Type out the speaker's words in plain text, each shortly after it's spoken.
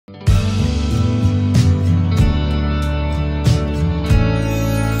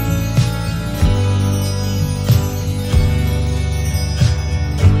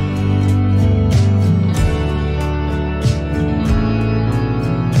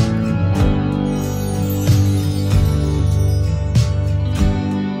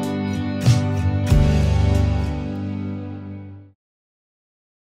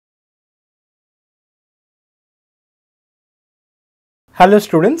Hello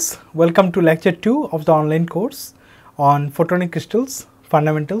students, welcome to lecture 2 of the online course on photonic crystals,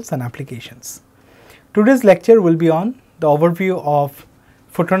 fundamentals and applications. Today's lecture will be on the overview of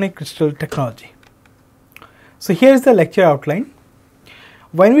photonic crystal technology. So here is the lecture outline.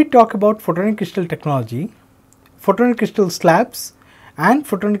 When we talk about photonic crystal technology, photonic crystal slabs and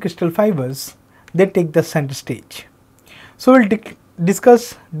photonic crystal fibers, they take the center stage. So we will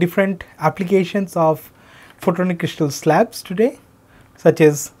discuss different applications of photonic crystal slabs today, such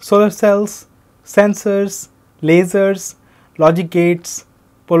as solar cells, sensors, lasers, logic gates,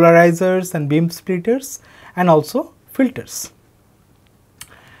 polarizers and beam splitters, and also filters.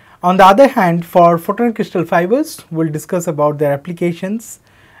 On the other hand, for photonic crystal fibers, we will discuss about their applications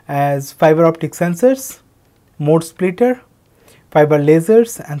as fiber optic sensors, mode splitter, fiber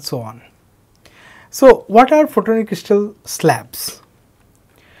lasers and so on. So what are photonic crystal slabs?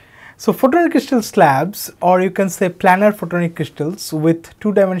 So photonic crystal slabs, or you can say planar photonic crystals with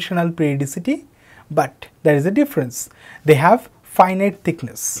two-dimensional periodicity, but there is a difference. They have finite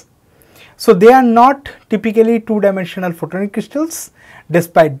thickness. So they are not typically two-dimensional photonic crystals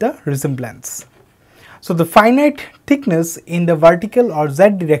despite the resemblance. So the finite thickness in the vertical or z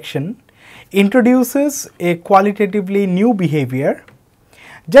direction introduces a qualitatively new behavior,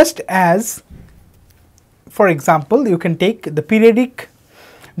 just as, for example, you can take the periodic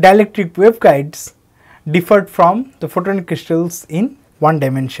dielectric waveguides differed from the photonic crystals in one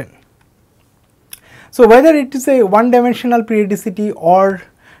dimension. So whether it is a one-dimensional periodicity or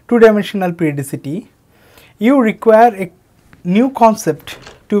two-dimensional periodicity, you require a new concept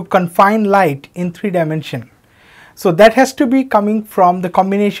to confine light in 3 dimensions. So that has to be coming from the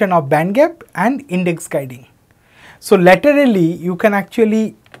combination of band gap and index guiding. So laterally you can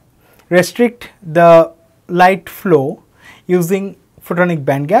actually restrict the light flow using photonic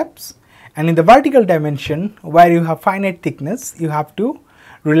band gaps, and in the vertical dimension where you have finite thickness, you have to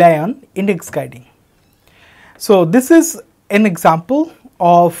rely on index guiding. So this is an example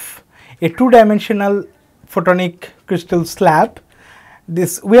of a two-dimensional photonic crystal slab.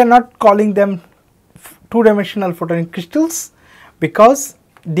 This, we are not calling them two-dimensional photonic crystals because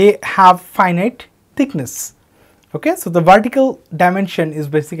they have finite thickness. Okay, so the vertical dimension is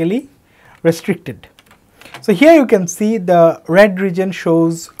basically restricted. So here you can see the red region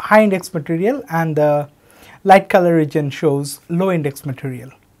shows high index material and the light color region shows low index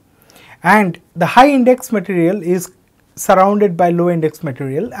material, and the high index material is surrounded by low index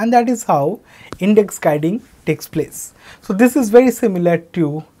material, and that is how index guiding takes place. So this is very similar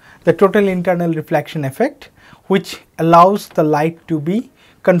to the total internal reflection effect, which allows the light to be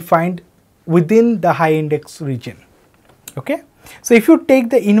confined within the high index region. Okay. So if you take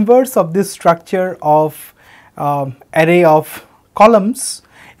the inverse of this structure of array of columns,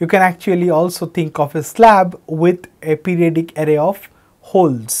 you can actually also think of a slab with a periodic array of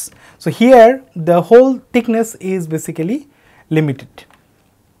holes. So here the hole thickness is basically limited.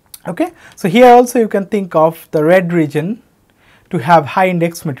 Okay. So here also you can think of the red region to have high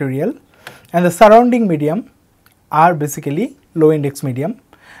index material, and the surrounding medium are basically low index medium.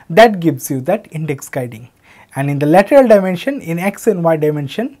 That gives you that index guiding. And in the lateral dimension, in x and y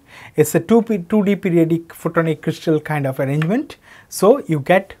dimension, it's a 2D periodic photonic crystal kind of arrangement. So you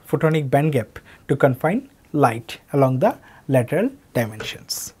get photonic band gap to confine light along the lateral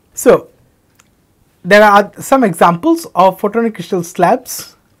dimensions. So there are some examples of photonic crystal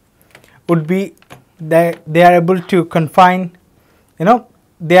slabs. Would be that they are able to confine,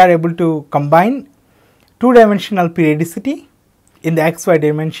 they are able to combine two-dimensional periodicity in the xy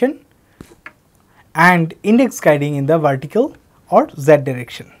dimension and index guiding in the vertical or z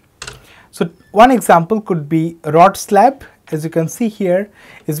direction. So one example could be a rod slab. As you can see here,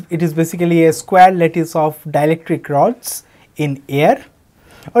 it is basically a square lattice of dielectric rods in air,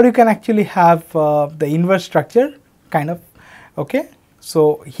 or you can actually have the inverse structure kind of. Okay.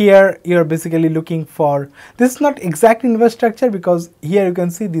 So here you are basically looking for, this is not exact inverse structure because here you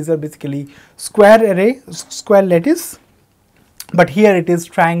can see these are basically square array, square lattice, but here it is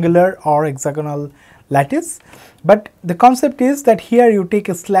triangular or hexagonal lattice. But the concept is that here you take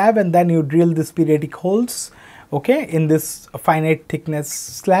a slab and then you drill these periodic holes, okay, in this finite thickness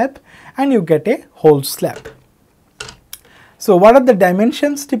slab, and you get a hole slab. So what are the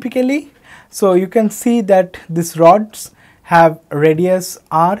dimensions typically? So you can see that these rods have radius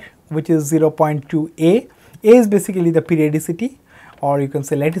r, which is 0.2 a. A is basically the periodicity, or you can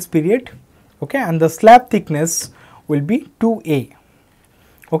say lattice period, okay, and the slab thickness will be 2a,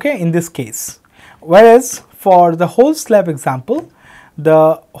 okay, in this case. Whereas for the hole slab example,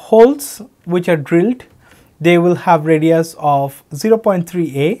 the holes which are drilled, they will have radius of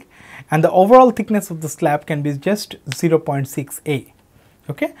 0.3 a, and the overall thickness of the slab can be just 0.6 a.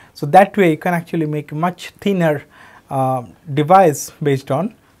 Okay, so that way you can actually make a much thinner device based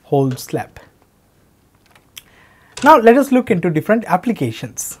on whole slab. Now let us look into different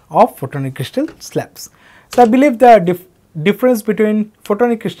applications of photonic crystal slabs. So I believe the difference between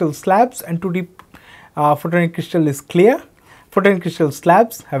photonic crystal slabs and 2D photonic crystal is clear. Photonic crystal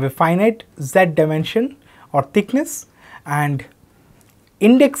slabs have a finite Z dimension or thickness, and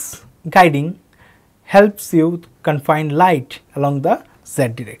index guiding helps you confine light along the Z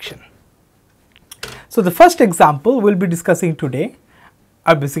direction. So the first example we will be discussing today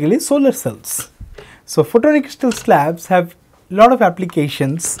are basically solar cells. So photonic crystal slabs have a lot of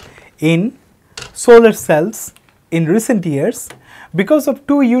applications in solar cells in recent years because of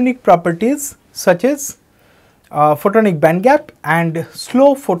two unique properties such as photonic band gap and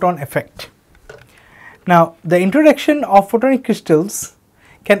slow photon effect. Now the introduction of photonic crystals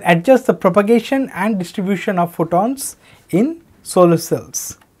can adjust the propagation and distribution of photons in solar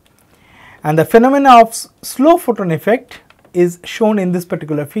cells, and the phenomena of slow photon effect is shown in this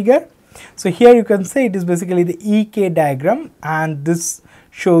particular figure. So here you can say it is basically the EK diagram, and this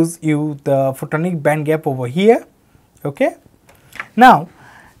shows you the photonic band gap over here. Okay. Now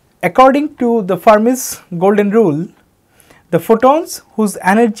according to the Fermi's golden rule, the photons whose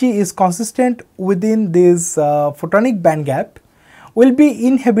energy is consistent within this photonic band gap will be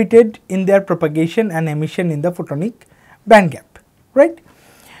inhibited in their propagation and emission in the photonic band gap, right.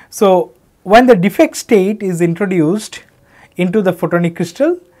 So when the defect state is introduced into the photonic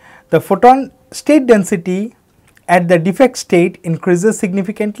crystal, the photon state density at the defect state increases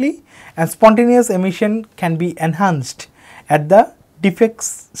significantly, and spontaneous emission can be enhanced at the defect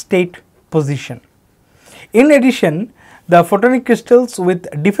state position. In addition, the photonic crystals with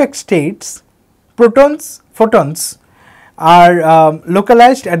defect states, photons are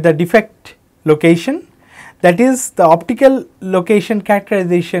localized at the defect location, that is the optical location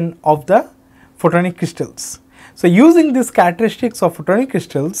characterization of the photonic crystals. So using these characteristics of photonic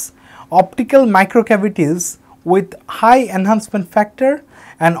crystals, optical microcavities with high enhancement factor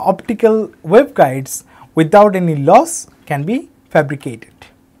and optical waveguides without any loss can be fabricated.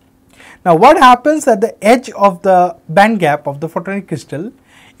 Now what happens at the edge of the band gap of the photonic crystal?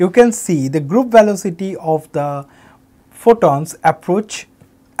 You can see the group velocity of the photons approaches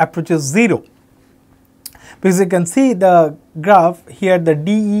 0, because you can see the graph here, the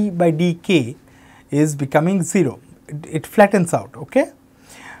dE by dk is becoming 0, it flattens out, okay,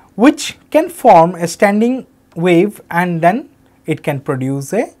 which can form a standing wave, and then it can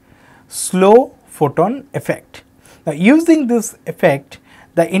produce a slow photon effect. Now using this effect,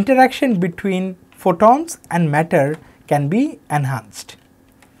 the interaction between photons and matter can be enhanced.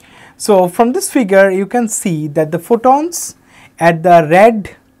 So from this figure you can see that the photons at the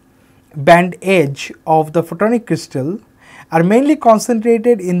red band edge of the photonic crystal are mainly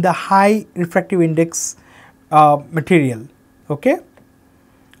concentrated in the high refractive index material, okay.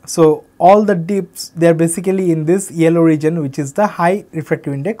 So all the dips, they are basically in this yellow region, which is the high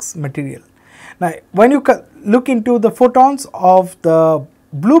refractive index material. Now when you look into the photons of the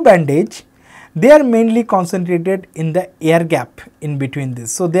blue band edge, they are mainly concentrated in the air gap in between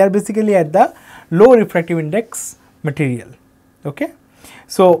this. So they are basically at the low refractive index material, okay.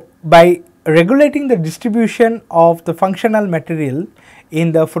 So by regulating the distribution of the functional material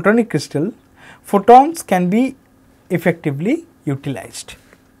in the photonic crystal, photons can be effectively utilized.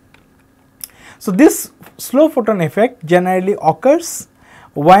 So this slow photon effect generally occurs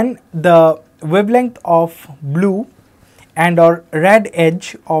when the wavelength of blue and or red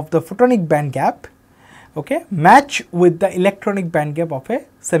edge of the photonic band gap, okay, match with the electronic band gap of a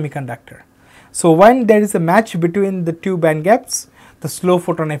semiconductor. So when there is a match between the two band gaps, the slow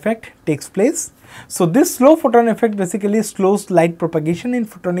photon effect takes place. So this slow photon effect basically slows light propagation in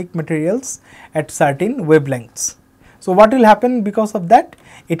photonic materials at certain wavelengths. So what will happen because of that?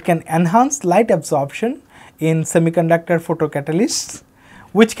 It can enhance light absorption in semiconductor photocatalysts,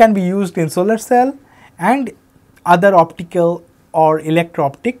 which can be used in solar cell and other optical or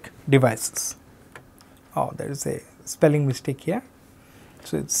electro-optic devices. Oh, there is a spelling mistake here.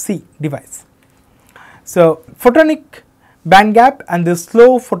 So it's C, device. So photonic band gap and the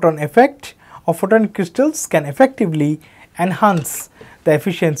slow photon effect of photonic crystals can effectively enhance the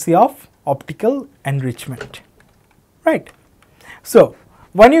efficiency of optical enrichment, right. So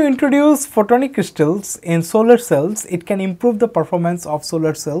when you introduce photonic crystals in solar cells, it can improve the performance of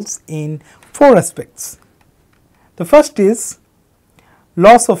solar cells in 4 aspects. The first is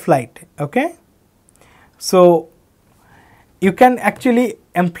loss of light, okay. So you can actually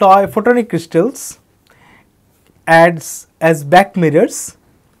employ photonic crystals as back mirrors,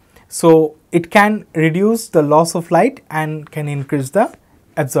 so it can reduce the loss of light and can increase the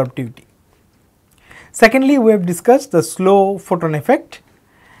absorptivity. Secondly, we have discussed the slow photon effect.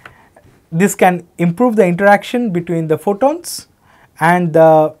 This can improve the interaction between the photons and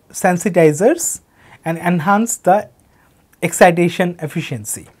the sensitizers and enhance the excitation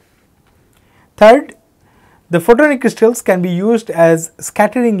efficiency. Third, the photonic crystals can be used as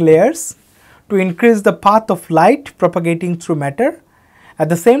scattering layers to increase the path of light propagating through matter. At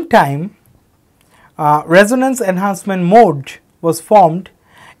the same time, resonance enhancement mode was formed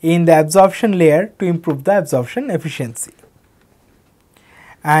in the absorption layer to improve the absorption efficiency.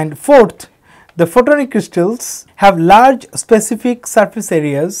 And fourth, the photonic crystals have large specific surface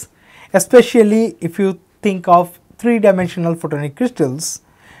areas, especially if you think of three-dimensional photonic crystals.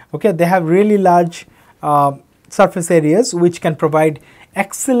 Okay, they have really large surface areas which can provide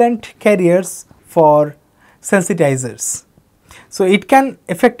excellent carriers for sensitizers. So, it can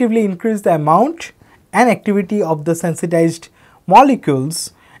effectively increase the amount and activity of the sensitized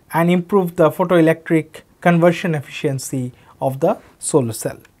molecules and improve the photoelectric conversion efficiency of the solar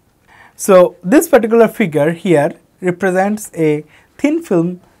cell. So, this particular figure here represents a thin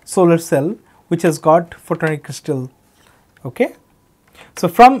film solar cell which has got photonic crystal. Okay. So,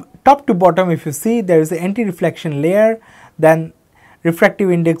 from top to bottom, if you see, there is an anti-reflection layer, then refractive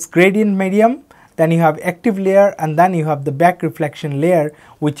index gradient medium, then you have active layer, and then you have the back reflection layer,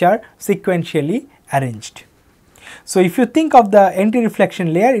 which are sequentially arranged. So, if you think of the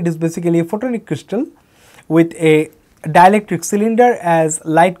anti-reflection layer, it is basically a photonic crystal with a dielectric cylinder as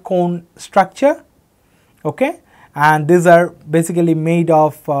light cone structure, okay, and these are basically made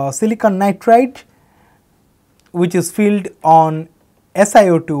of silicon nitride, which is filled on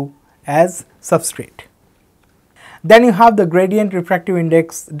SiO2 as substrate. Then you have the gradient refractive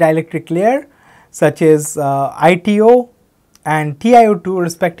index dielectric layer such as ITO and TiO2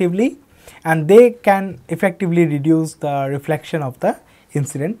 respectively, and they can effectively reduce the reflection of the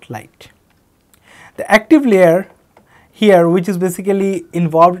incident light. The active layer here, which is basically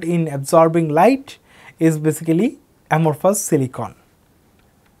involved in absorbing light, is basically amorphous silicon.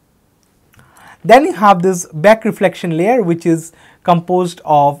 Then you have this back reflection layer, which is composed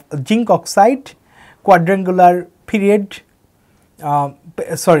of zinc oxide, quadrangular pyramid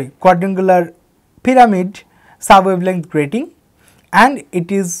sub-wavelength grating, and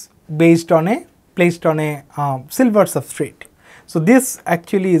it is placed on a silver substrate. So, this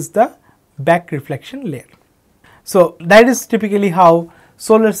actually is the back reflection layer. So, that is typically how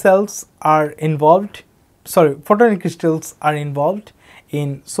solar cells are involved, photonic crystals are involved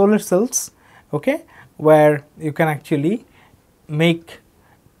in solar cells, okay, where you can actually make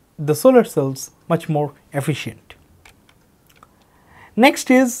the solar cells much more efficient.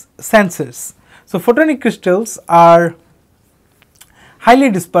 Next is sensors. So, photonic crystals are highly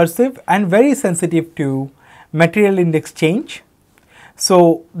dispersive and very sensitive to material index change,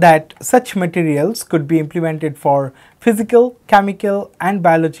 so that such materials could be implemented for physical, chemical and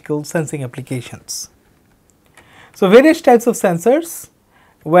biological sensing applications. So, various types of sensors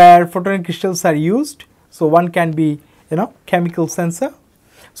where photonic crystals are used. So, one can be chemical sensor.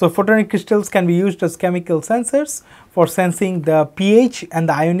 So, photonic crystals can be used as chemical sensors for sensing the pH and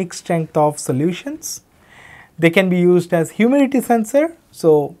the ionic strength of solutions. They can be used as humidity sensor.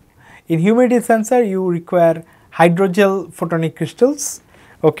 So, in humidity sensor you require hydrogel photonic crystals,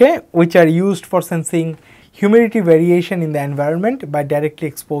 okay, which are used for sensing humidity variation in the environment by directly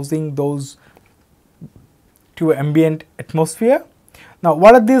exposing those to ambient atmosphere. Now,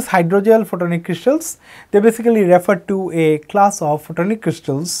 what are these hydrogel photonic crystals? They basically refer to a class of photonic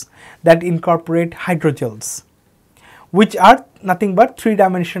crystals that incorporate hydrogels, which are nothing but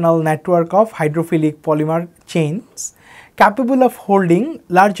three-dimensional network of hydrophilic polymer chains capable of holding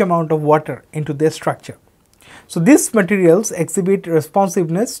large amount of water into their structure. So, these materials exhibit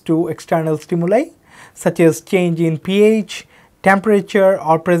responsiveness to external stimuli such as change in pH, temperature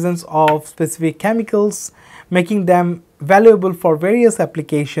or presence of specific chemicals, making them valuable for various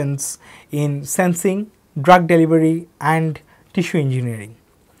applications in sensing, drug delivery and tissue engineering.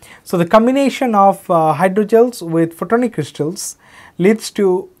 So, the combination of hydrogels with photonic crystals leads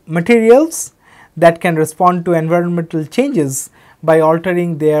to materials that can respond to environmental changes by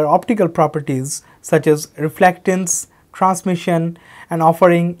altering their optical properties such as reflectance, transmission and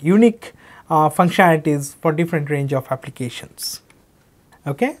offering unique functionalities for different range of applications.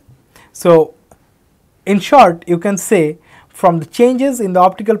 Okay. So, in short, you can say from the changes in the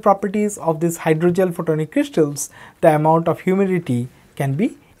optical properties of these hydrogel photonic crystals, the amount of humidity can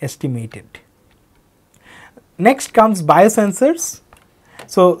be estimated. Next comes biosensors.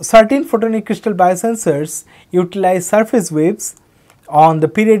 So, certain photonic crystal biosensors utilize surface waves on the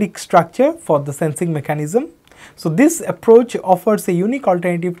periodic structure for the sensing mechanism. So this approach offers a unique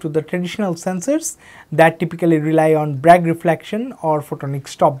alternative to the traditional sensors that typically rely on Bragg reflection or photonic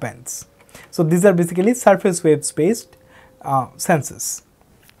stop bands. So these are basically surface waves based sensors.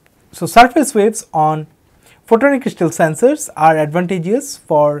 So surface waves on photonic crystal sensors are advantageous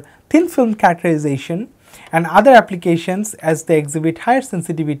for thin film characterization and other applications, as they exhibit higher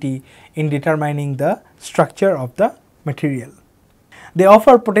sensitivity in determining the structure of the material. They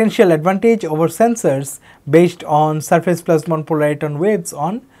offer potential advantage over sensors based on surface plasmon polariton waves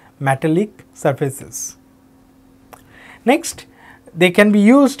on metallic surfaces. Next, they can be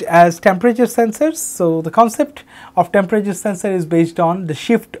used as temperature sensors. So the concept of temperature sensor is based on the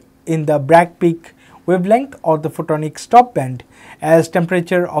shift in the Bragg peak wavelength or the photonic stop band as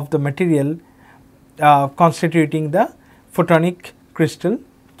temperature of the material constituting the photonic crystal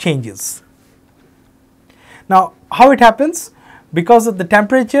changes. Now, how it happens? Because of the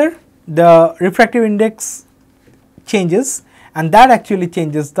temperature, the refractive index changes, and that actually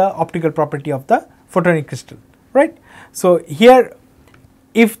changes the optical property of the photonic crystal, right? So here,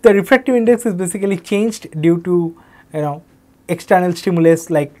 if the refractive index is basically changed due to external stimulus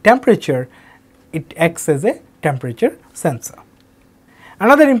like temperature, it acts as a temperature sensor.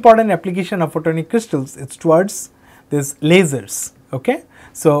 Another important application of photonic crystals is towards these lasers. Okay,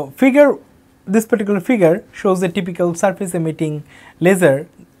 so this particular figure shows a typical surface emitting laser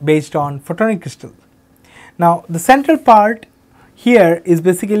based on photonic crystal. Now the central part here is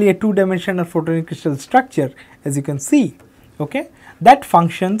basically a two-dimensional photonic crystal structure, as you can see, okay, that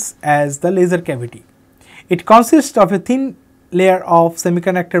functions as the laser cavity. It consists of a thin layer of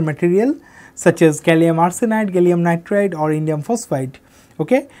semiconductor material such as gallium arsenide, gallium nitride or indium phosphide,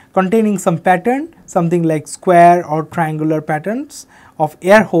 okay, containing some pattern, something like square or triangular patterns of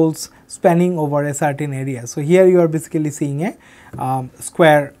air holes spanning over a certain area. So here you are basically seeing a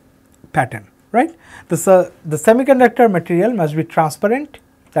square pattern, right? The semiconductor material must be transparent,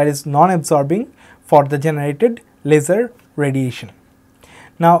 that is non-absorbing, for the generated laser radiation.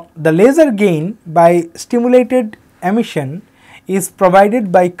 Now the laser gain by stimulated emission is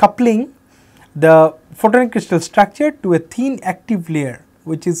provided by coupling the photonic crystal structure to a thin active layer,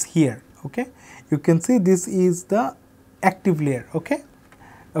 which is here. Okay, you can see this is the active layer. Okay,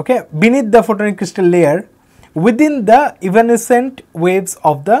 beneath the photonic crystal layer within the evanescent waves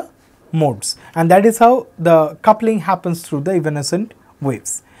of the modes, and that is how the coupling happens through the evanescent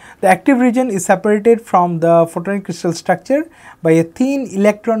waves. The active region is separated from the photonic crystal structure by a thin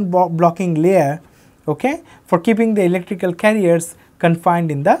electron blocking layer, okay, for keeping the electrical carriers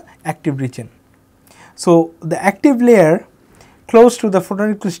confined in the active region. So the active layer close to the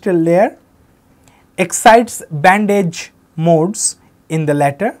photonic crystal layer excites band edge modes in the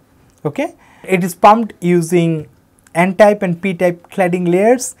latter. Okay, it is pumped using N-type and P-type cladding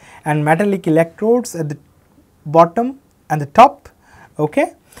layers and metallic electrodes at the bottom and the top.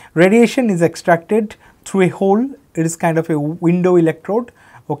 Okay, radiation is extracted through a hole. It is kind of a window electrode,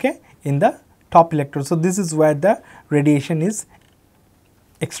 okay, in the top electrode. So this is where the radiation is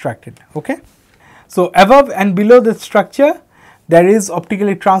extracted. Okay, so above and below the structure there is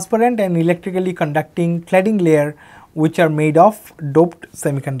optically transparent and electrically conducting cladding layer which are made of doped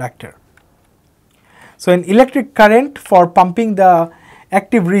semiconductor. So an electric current for pumping the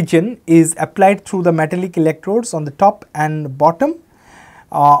active region is applied through the metallic electrodes on the top and bottom.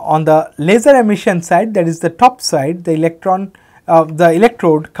 On the laser emission side, that is the top side, the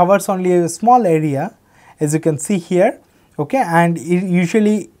electrode covers only a small area, as you can see here, okay, and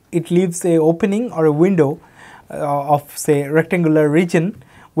usually it leaves a opening or a window of say rectangular region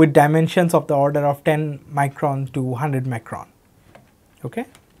with dimensions of the order of 10 micron to 100 micron. Okay.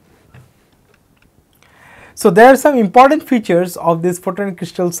 So there are some important features of this photonic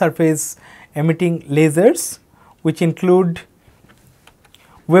crystal surface emitting lasers, which include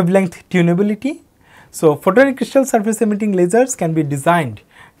wavelength tunability. So photonic crystal surface emitting lasers can be designed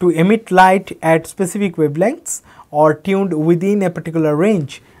to emit light at specific wavelengths or tuned within a particular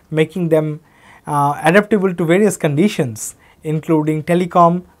range, making them adaptable to various conditions including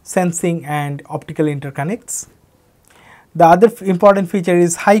telecom, sensing and optical interconnects. The other important feature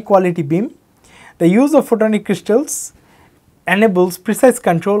is high quality beam. The use of photonic crystals enables precise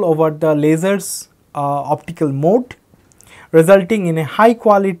control over the laser's optical mode, resulting in a high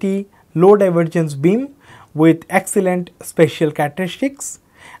quality low divergence beam with excellent spatial characteristics.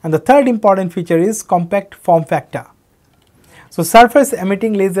 And the third important feature is compact form factor. So surface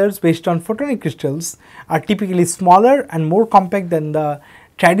emitting lasers based on photonic crystals are typically smaller and more compact than the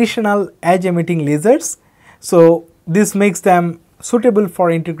traditional edge emitting lasers. So this makes them suitable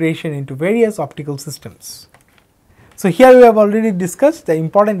for integration into various optical systems. So here we have already discussed the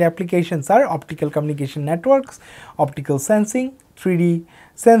important applications are optical communication networks, optical sensing, 3D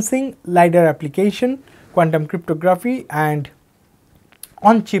sensing, LiDAR application, quantum cryptography and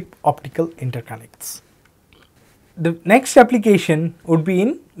on-chip optical interconnects. The next application would be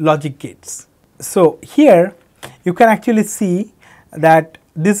in logic gates. So here you can actually see that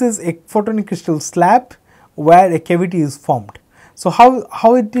this is a photonic crystal slab where a cavity is formed. So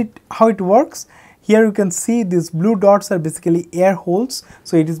how it works? Here you can see these blue dots are basically air holes.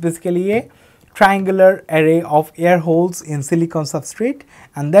 So it is basically a triangular array of air holes in silicon substrate,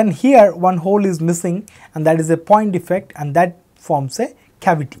 and then here one hole is missing and that is a point defect, and that forms a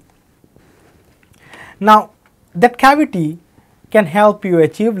cavity. Now that cavity can help you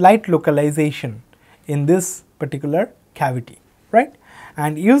achieve light localization in this particular cavity, right?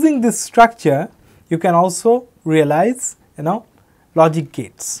 And using this structure you can also realize logic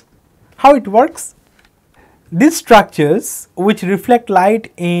gates. How it works? These structures which reflect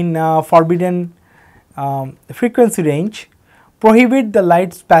light in forbidden frequency range prohibit the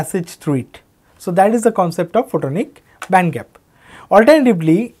light's passage through it. So that is the concept of photonic band gap.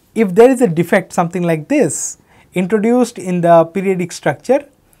 Alternatively, if there is a defect, something like this, introduced in the periodic structure,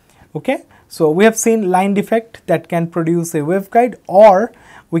 okay, so we have seen line defect that can produce a waveguide, or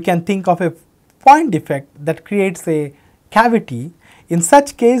we can think of a point defect that creates a cavity. In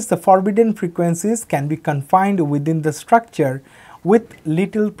such case, the forbidden frequencies can be confined within the structure with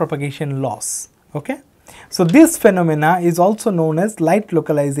little propagation loss. Okay? So this phenomena is also known as light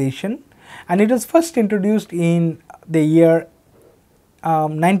localization, and it was first introduced in the year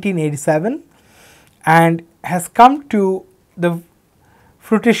 1987 and has come to the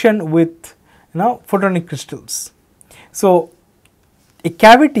fruition with photonic crystals. So a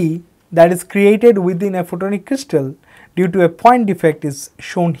cavity that is created within a photonic crystal due to a point defect is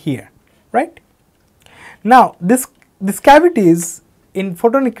shown here, right? Now this cavities in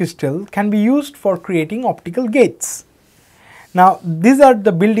photonic crystal can be used for creating optical gates. Now these are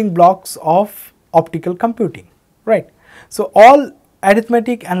the building blocks of optical computing, right? So all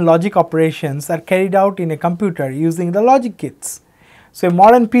arithmetic and logic operations are carried out in a computer using the logic gates. So a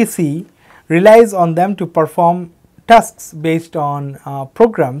modern PC relies on them to perform tasks based on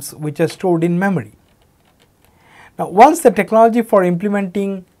programs which are stored in memory. Now once the technology for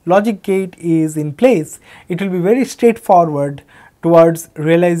implementing logic gate is in place, it will be very straightforward towards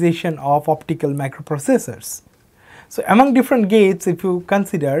realization of optical microprocessors. So among different gates, if you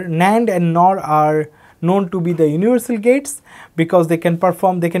consider, NAND and NOR are known to be the universal gates because they can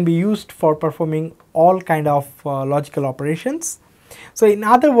be used for performing all kind of logical operations. So in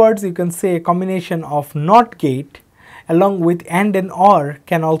other words, you can say a combination of NOT gate along with AND and OR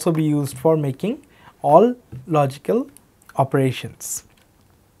can also be used for making all logical operations.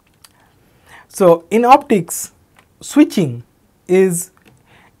 So in optics, switching is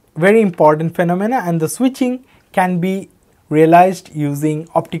very important phenomena, and the switching can be realized using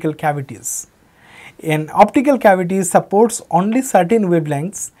optical cavities. In optical cavities supports only certain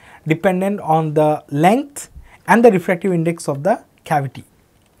wavelengths dependent on the length and the refractive index of the cavity.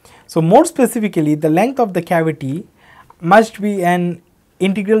 So more specifically, the length of the cavity must be an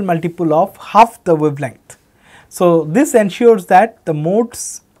integral multiple of half the wavelength. So this ensures that the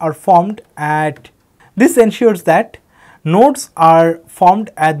nodes are formed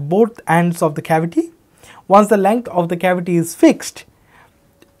at both ends of the cavity. Once the length of the cavity is fixed,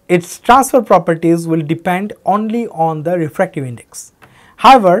 its transfer properties will depend only on the refractive index.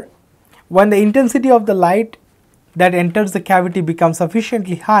 However, when the intensity of the light that enters the cavity becomes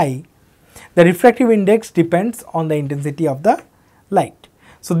sufficiently high, the refractive index depends on the intensity of the light.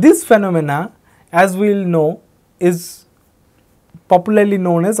 So this phenomena, as we will know, is popularly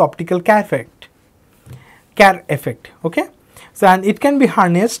known as optical Kerr effect. Okay? So and it can be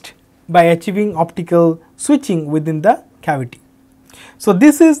harnessed by achieving optical switching within the cavity. So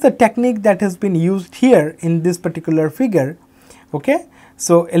this is the technique that has been used here in this particular figure. Okay?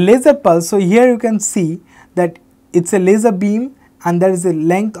 So a laser pulse, so here you can see that it's a laser beam and there is a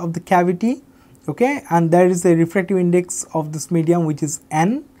length of the cavity, okay, and there is a refractive index of this medium which is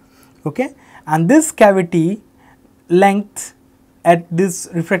n, okay, and this cavity length at this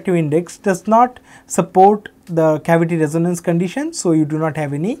refractive index does not support the cavity resonance condition, so you do not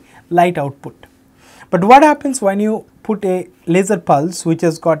have any light output. But what happens when you put a laser pulse which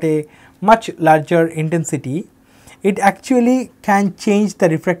has got a much larger intensity? It actually can change the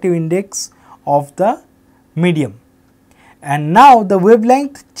refractive index of the medium, and now the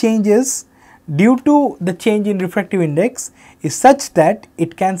wavelength changes due to the change in refractive index is such that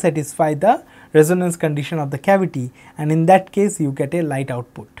it can satisfy the resonance condition of the cavity, and in that case you get a light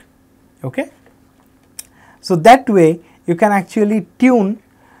output. Okay? So that way you can actually tune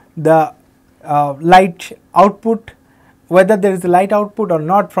the light output, whether there is a light output or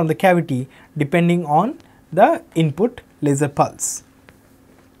not from the cavity, depending on the input laser pulse.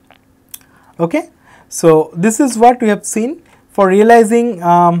 Okay. So this is what we have seen for realizing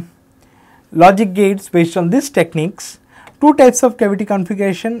logic gates based on these techniques. Two types of cavity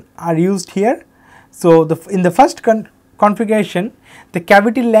configuration are used here. So in the first configuration, the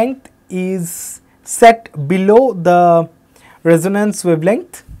cavity length is set below the resonance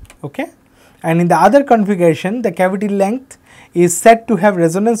wavelength, okay, and in the other configuration the cavity length is set to have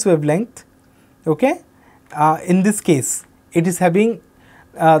resonance wavelength, okay. In this case it is having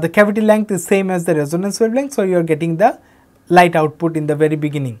the cavity length is same as the resonance wavelength, so you are getting the light output in the very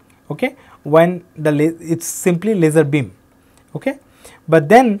beginning, okay, when it's simply laser beam, okay. But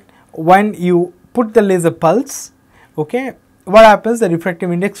then when you put the laser pulse, okay, what happens, the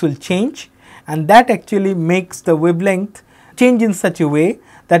refractive index will change, and that actually makes the wavelength change in such a way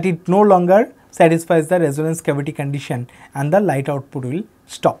that it no longer satisfies the resonance cavity condition and the light output will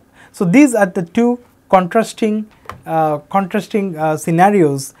stop. So these are the two contrasting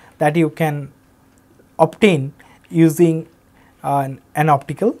scenarios that you can obtain using an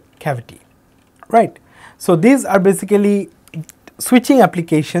optical cavity, right. So these are basically switching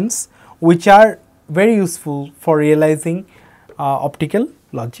applications which are very useful for realizing optical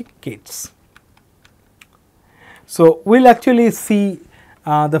logic gates. So we will actually see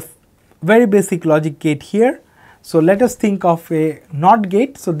the very basic logic gate here. So let us think of a NOT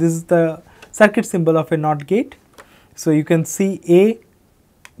gate. So this is the circuit symbol of a NOT gate. So you can see A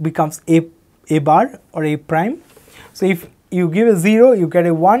becomes A bar or A prime. So if you give a 0, you get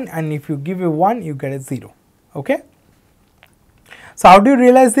a 1, and if you give a 1, you get a 0, okay. So how do you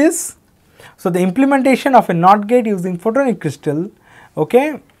realize this? So the implementation of a NOT gate using photonic crystal,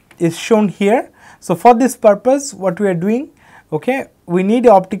 okay, is shown here. So for this purpose, what we are doing, okay, we need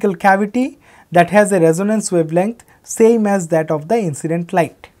an optical cavity that has a resonance wavelength same as that of the incident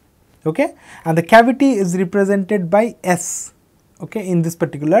light, okay, and the cavity is represented by S, okay, in this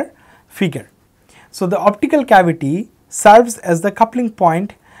particular figure. So the optical cavity serves as the coupling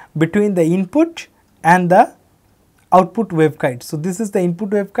point between the input and the output waveguide. So this is the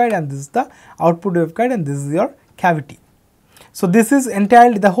input waveguide and this is the output waveguide, and this is your cavity. So this is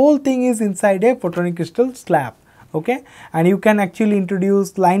entirely, the whole thing is inside a photonic crystal slab, okay, and you can actually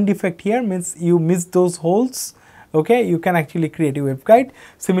introduce line defect here, means you miss those holes, okay, you can actually create a waveguide.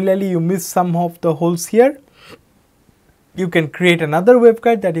 Similarly, you miss some of the holes here, you can create another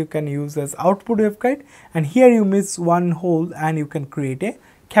waveguide that you can use as output waveguide, and here you miss one hole and you can create a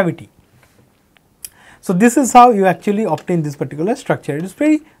cavity. So this is how you actually obtain this particular structure. It is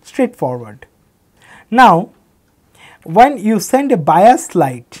very straightforward. Now when you send a bias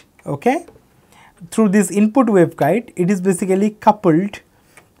light, okay, through this input waveguide, it is basically coupled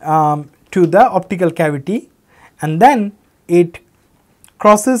to the optical cavity, and then it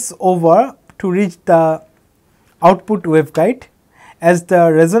crosses over to reach the output waveguide, as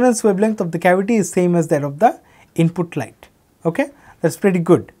the resonance wavelength of the cavity is same as that of the input light, okay. That is pretty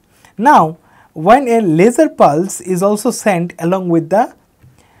good. Now when a laser pulse is also sent along with the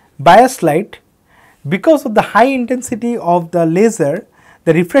bias light, because of the high intensity of the laser,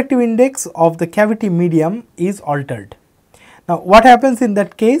 the refractive index of the cavity medium is altered. Now what happens in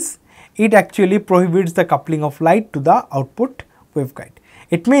that case? It actually prohibits the coupling of light to the output waveguide.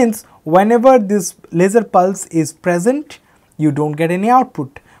 It means whenever this laser pulse is present, you do not get any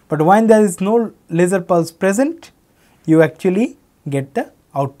output, but when there is no laser pulse present, you actually get the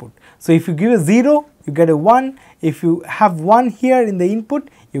output. So if you give a 0, you get a 1, if you have 1 here in the input,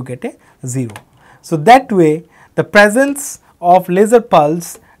 you get a 0. So that way the presence of laser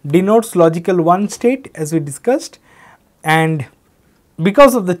pulse denotes logical 1 state, as we discussed, and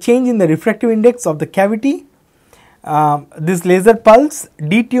because of the change in the refractive index of the cavity, this laser pulse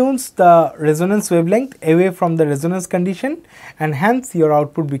detunes the resonance wavelength away from the resonance condition, and hence your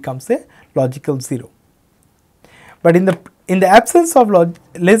output becomes a logical 0. But in the absence of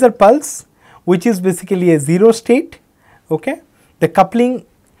laser pulse, which is basically a 0 state, okay, the coupling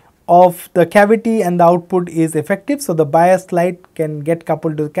of the cavity and the output is effective. So the biased light can get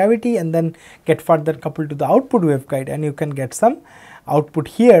coupled to the cavity and then get further coupled to the output waveguide, and you can get some output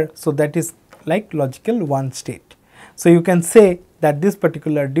here. So that is like logical 1 state. So you can say that this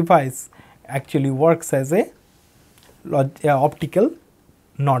particular device actually works as a optical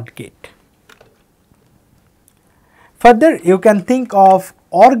NOT gate. Further, you can think of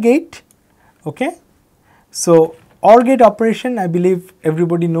OR gate, okay. So OR gate operation, I believe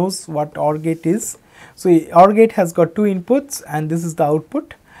everybody knows what OR gate is. So OR gate has got two inputs and this is the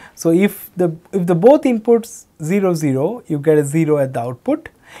output. So if the both inputs 0 0, you get a 0 at the output.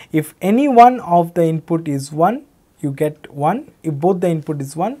 If any one of the input is 1, you get 1. If both the input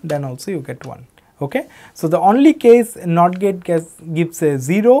is 1, then also you get 1. Okay. So the only case NOT gate gives a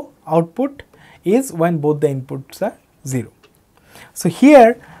 0 output is when both the inputs are 0. So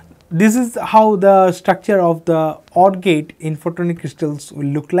here this is how the structure of the OR gate in photonic crystals will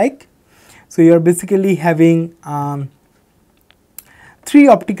look like. So you are basically having 3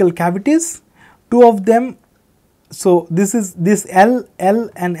 optical cavities, 2 of them. So this is this L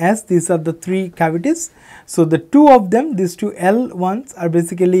and S, these are the 3 cavities. So the 2 of them, these 2 L ones are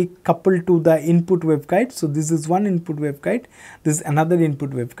basically coupled to the input waveguide. So this is one input waveguide, this is another input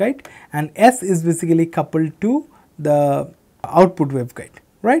waveguide, and S is basically coupled to the output waveguide,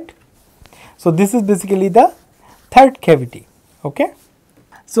 right. So this is basically the 3rd cavity. Okay.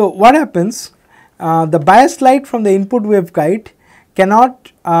 So what happens, the biased light from the input waveguide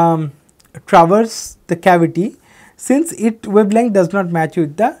cannot traverse the cavity, since its wavelength does not match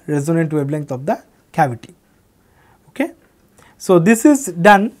with the resonant wavelength of the cavity. Okay. So this is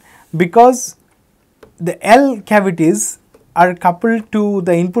done because the L cavities are coupled to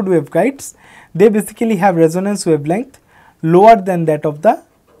the input waveguides. They basically have resonance wavelength lower than that of the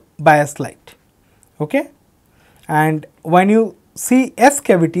biased light. Okay. And when you see S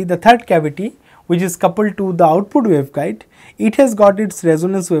cavity, the 3rd cavity, which is coupled to the output waveguide, it has got its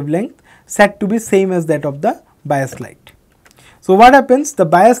resonance wavelength set to be same as that of the biased light. So what happens, the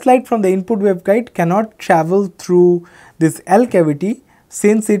biased light from the input waveguide cannot travel through this L cavity,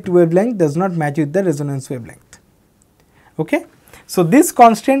 since its wavelength does not match with the resonance wavelength. Okay. So this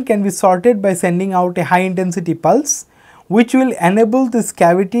constraint can be sorted by sending out a high intensity pulse, which will enable this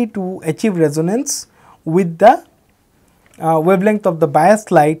cavity to achieve resonance with the wavelength of the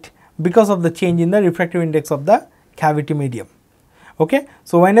biased light because of the change in the refractive index of the cavity medium. Okay.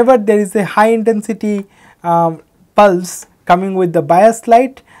 So whenever there is a high intensity pulse coming with the biased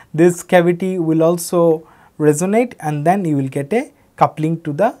light, this cavity will also resonate, and then you will get a coupling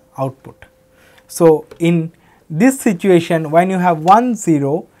to the output. So in this situation, when you have 1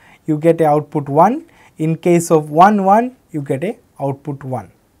 0, you get a output 1. In case of 1 1, you get a output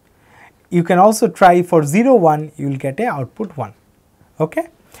 1. You can also try for 0 1, you will get a output 1. Okay.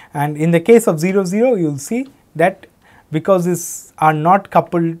 And in the case of 0 0, you will see that because these are not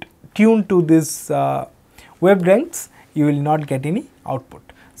coupled, tuned to this wavelengths, you will not get any output.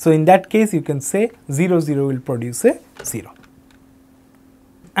 So in that case, you can say 0 0 will produce a 0.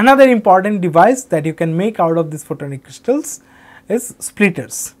 Another important device that you can make out of these photonic crystals is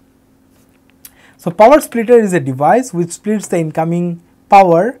splitters. So power splitter is a device which splits the incoming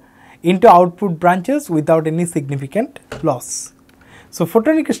power into output branches without any significant loss. So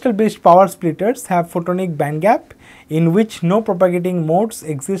photonic crystal based power splitters have photonic band gap in which no propagating modes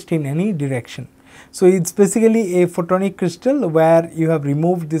exist in any direction. So it's basically a photonic crystal where you have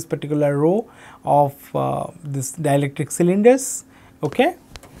removed this particular row of this dielectric cylinders, okay,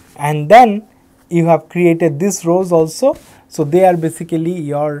 and then you have created these rows also. So they are basically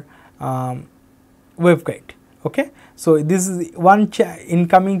your waveguide. Okay. So this is one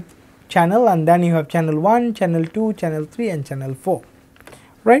incoming channel, and then you have channel 1, channel 2, channel 3 and channel 4,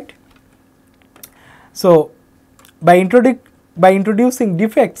 right. So by introducing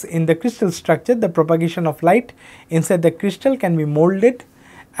defects in the crystal structure, the propagation of light inside the crystal can be molded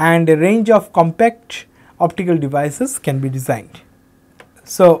and a range of compact optical devices can be designed.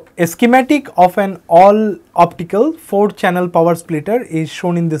 So a schematic of an all optical 4-channel power splitter is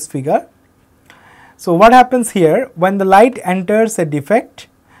shown in this figure. So what happens here, when the light enters a defect,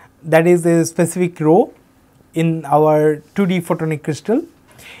 that is a specific row in our 2D photonic crystal,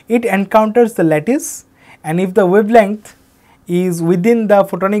 it encounters the lattice, and if the wavelength is within the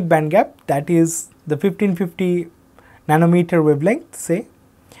photonic band gap, that is the 1550 nanometer wavelength say,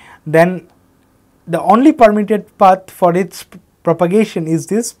 then the only permitted path for its propagation is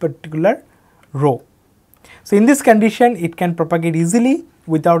this particular row. So in this condition, it can propagate easily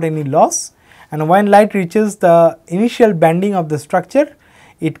without any loss, and when light reaches the initial banding of the structure,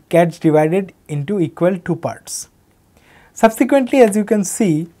 it gets divided into equal 2 parts. Subsequently, as you can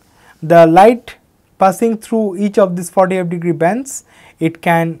see, the light passing through each of these 45-degree bands, it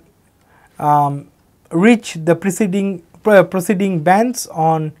can reach the preceding bands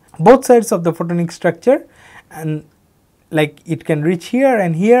on both sides of the photonic structure, and like it can reach here,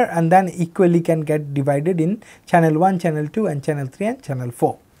 and then equally can get divided in channel 1, channel 2 and channel 3 and channel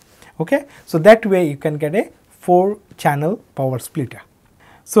 4. Okay. So that way you can get a 4-channel power splitter.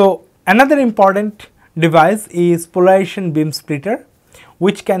 So another important device is polarization beam splitter,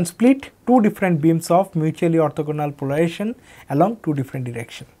 which can split 2 different beams of mutually orthogonal polarization along 2 different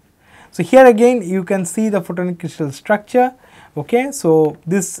directions. So here again you can see the photonic crystal structure. Okay, so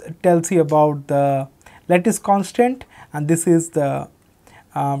this tells you about the lattice constant, and this is the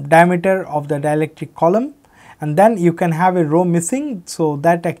diameter of the dielectric column, and then you can have a row missing, so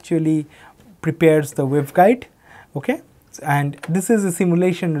that actually prepares the waveguide. Okay, and this is a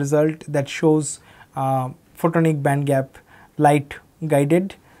simulation result that shows photonic band gap light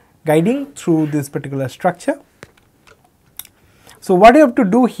guiding through this particular structure. So what you have to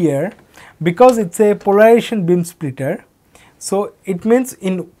do here, because it's a polarization beam splitter, so it means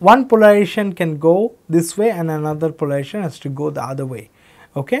in one polarization can go this way and another polarization has to go the other way.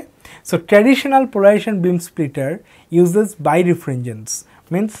 Okay, so traditional polarization beam splitter uses birefringence,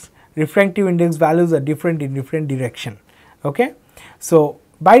 means refractive index values are different in different direction. Okay, so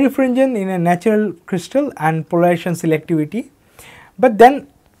birefringence in a natural crystal and polarization selectivity, but then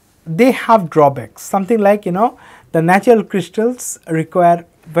they have drawbacks, something like, you know, the natural crystals require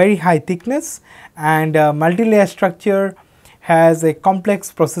very high thickness, and multi-layer structure has a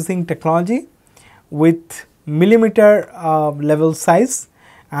complex processing technology with millimeter level size,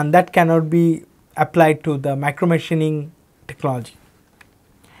 and that cannot be applied to the micromachining technology.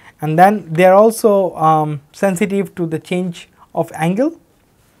 And then they are also sensitive to the change of angle,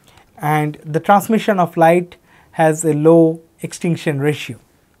 and the transmission of light has a low extinction ratio.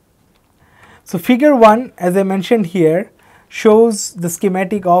 So figure 1, as I mentioned here, shows the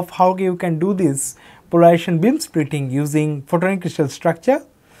schematic of how you can do this polarization beam splitting using photonic crystal structure,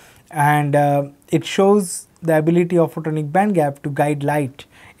 and it shows the ability of photonic band gap to guide light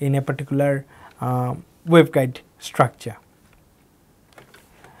in a particular waveguide structure.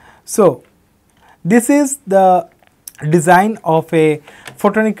 So this is the design of a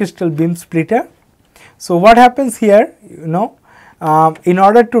photonic crystal beam splitter. So what happens here, you know, in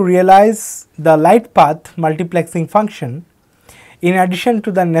order to realize the light path multiplexing function, in addition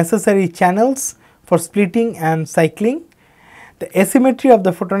to the necessary channels for splitting and cycling, the asymmetry of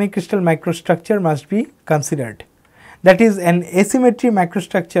the photonic crystal microstructure must be considered. That is, an asymmetry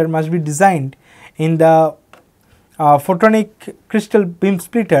microstructure must be designed in the photonic crystal beam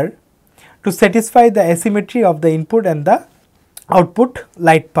splitter to satisfy the asymmetry of the input and the output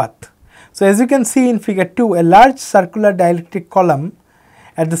light path. So as you can see in figure 2, a large circular dielectric column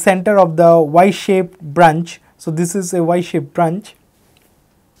at the center of the Y-shaped branch. So this is a Y-shaped branch.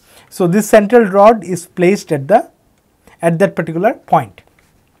 So this central rod is placed at that particular point.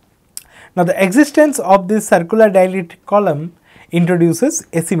 Now the existence of this circular dielectric column introduces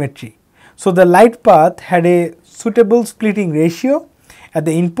asymmetry. So the light path had a suitable splitting ratio at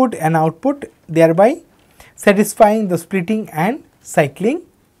the input and output, thereby satisfying the splitting and cycling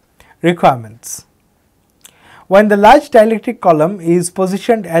requirements. When the large dielectric column is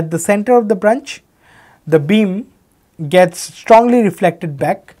positioned at the center of the branch, the beam gets strongly reflected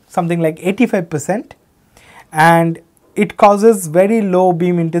back, something like 85%, and it causes very low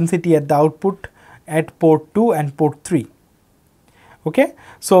beam intensity at the output at port 2 and port 3. Okay?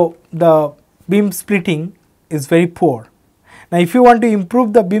 So the beam splitting is very poor. Now if you want to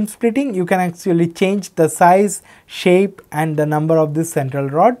improve the beam splitting, you can actually change the size, shape and the number of this central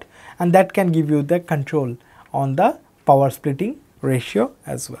rod, and that can give you the control on the power splitting ratio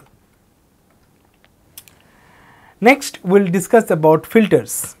as well. Next we will discuss about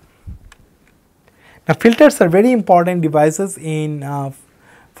filters. Now filters are very important devices in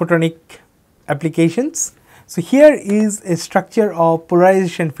photonic applications. So here is a structure of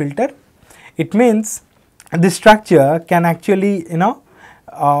polarization filter. It means this structure can actually, you know,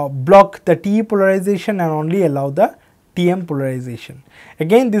 block the TE polarization and only allow the TM polarization.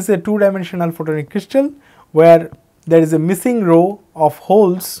 Again, this is a two-dimensional photonic crystal where there is a missing row of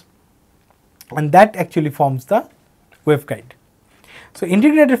holes, and that actually forms the waveguide. So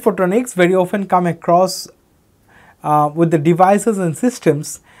integrated photonics very often come across with the devices and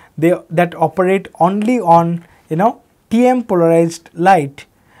systems that operate only on, you know, TM polarized light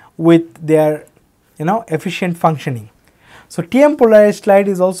with their, you know, efficient functioning. So TM polarized light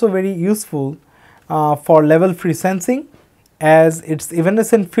is also very useful for level free sensing, as its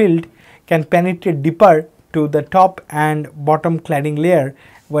evanescent field can penetrate deeper to the top and bottom cladding layer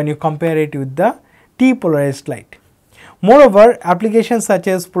when you compare it with the T polarized light. Moreover, applications such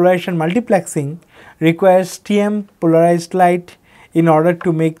as polarization multiplexing requires TM polarized light in order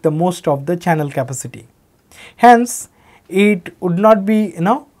to make the most of the channel capacity. Hence, it would not be, you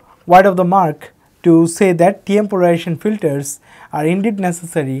know, wide of the mark to say that TM polarization filters are indeed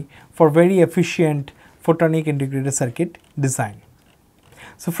necessary for very efficient photonic integrated circuit design.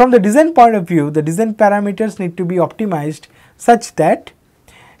 So from the design point of view, the design parameters need to be optimized such that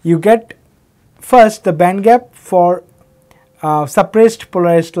you get first the band gap for suppressed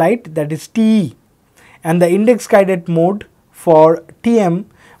polarized light, that is TE, and the index guided mode for TM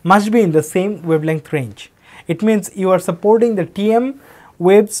must be in the same wavelength range. It means you are supporting the TM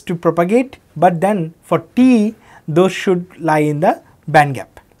waves to propagate, but then for TE those should lie in the band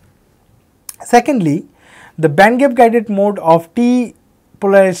gap. Secondly, the band gap guided mode of TE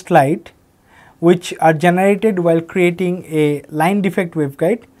polarized light, which are generated while creating a line defect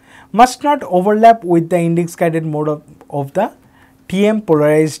waveguide, must not overlap with the index guided mode of the TM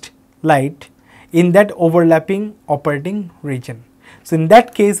polarized light in that overlapping operating region. So, in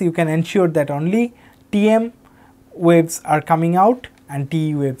that case you can ensure that only TM waves are coming out and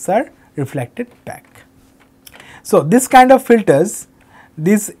TE waves are reflected back. So, this kind of filters,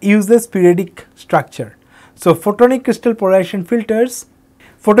 this uses periodic structure. So, photonic crystal polarization filters,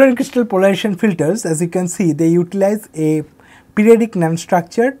 as you can see, they utilize a periodic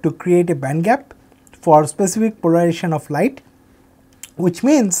nanostructure to create a band gap for specific polarization of light, which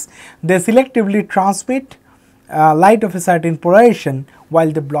means they selectively transmit light of a certain polarization while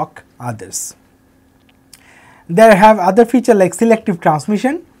they block others. They have other feature like selective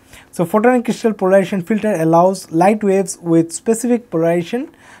transmission. So, photonic crystal polarization filter allows light waves with specific polarization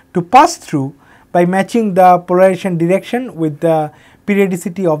to pass through by matching the polarization direction with the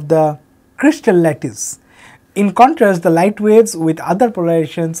periodicity of the crystal lattice. In contrast, the light waves with other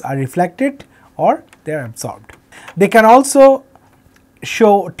polarizations are reflected or they are absorbed. They can also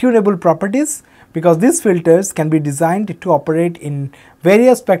show tunable properties because these filters can be designed to operate in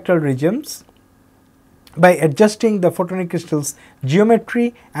various spectral regimes by adjusting the photonic crystal's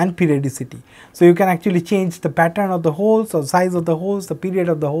geometry and periodicity. So, you can actually change the pattern of the holes or size of the holes, the period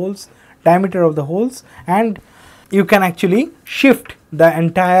of the holes, diameter of the holes, and you can actually shift the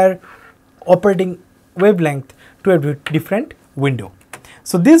entire operating wavelength to a different window.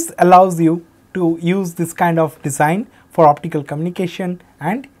 So, this allows you to use this kind of design for optical communication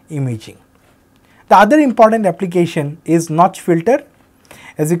and imaging. The other important application is notch filter.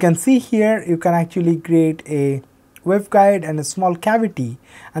 As you can see here, you can actually create a waveguide and a small cavity,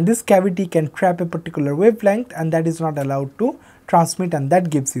 and this cavity can trap a particular wavelength and that is not allowed to transmit, and that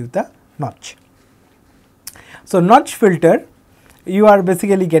gives you the notch. So, notch filter, you are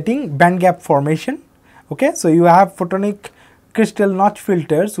basically getting band gap formation. Okay. So, you have photonic crystal notch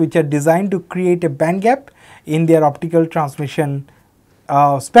filters which are designed to create a band gap in their optical transmission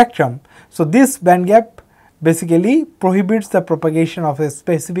spectrum. So, this band gap basically prohibits the propagation of a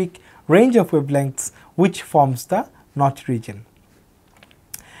specific range of wavelengths which forms the notch region.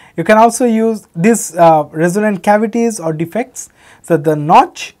 You can also use these resonant cavities or defects. So, the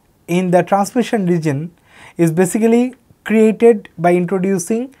notch in the transmission region is basically created by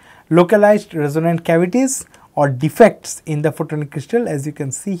introducing localized resonant cavities or defects in the photonic crystal, as you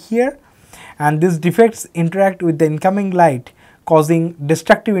can see here, and these defects interact with the incoming light, causing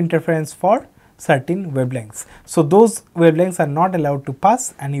destructive interference for certain wavelengths. So, those wavelengths are not allowed to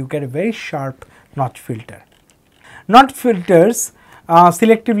pass and you get a very sharp notch filter. Notch filters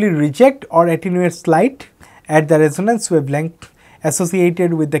selectively reject or attenuates light at the resonance wavelength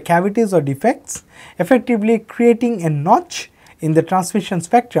associated with the cavities or defects, effectively creating a notch in the transmission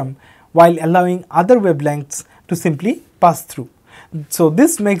spectrum while allowing other wavelengths to simply pass through. So,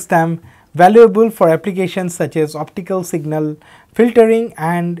 this makes them valuable for applications such as optical signal filtering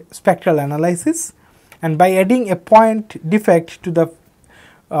and spectral analysis, and by adding a point defect to the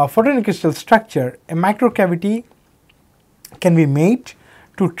photonic crystal structure, a microcavity can be made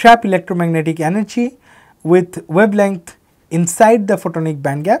to trap electromagnetic energy with wavelength inside the photonic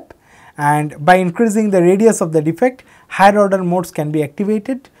band gap, and by increasing the radius of the defect, higher order modes can be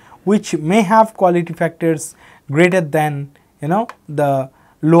activated which may have quality factors greater than the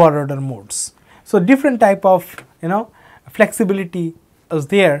lower order modes. So, different type of flexibility is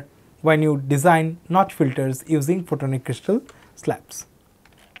there when you design notch filters using photonic crystal slabs.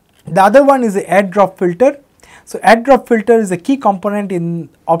 The other one is the add drop filter. So, add drop filter is a key component in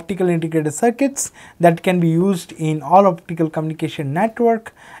optical integrated circuits that can be used in all optical communication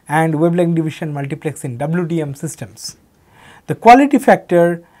network and wavelength division multiplexing WDM systems. The quality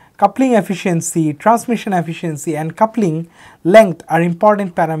factor, coupling efficiency, transmission efficiency and coupling length are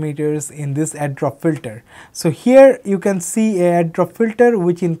important parameters in this add drop filter. So, here you can see a add drop filter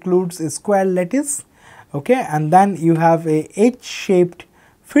which includes a square lattice, okay, and then you have a H-shaped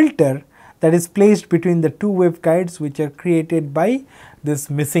filter that is placed between the two waveguides which are created by this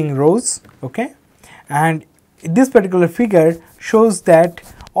missing rows, okay. And this particular figure shows that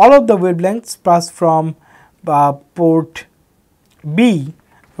all of the wavelengths pass from port B,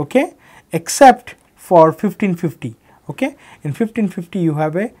 okay, except for 1550, okay. In 1550 you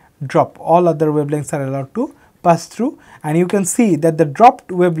have a drop, all other wavelengths are allowed to pass through, and you can see that the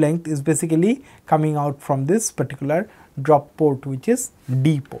dropped wavelength is basically coming out from this particular drop port, which is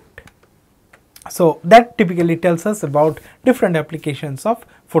D port. So, that typically tells us about different applications of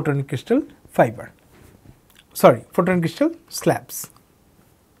photonic crystal fiber, photonic crystal slabs.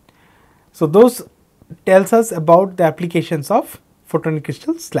 So, those tells us about the applications of photonic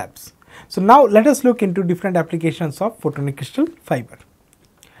crystal slabs. So, now let us look into different applications of photonic crystal fiber.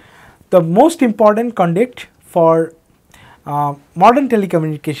 The most important conduit for modern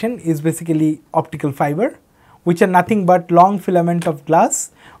telecommunication is basically optical fiber, which are nothing but long filament of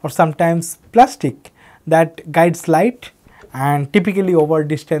glass or sometimes plastic that guides light, and typically over a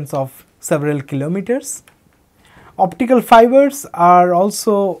distance of several kilometers. Optical fibers are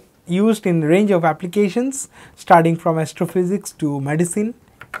also used in range of applications, starting from astrophysics to medicine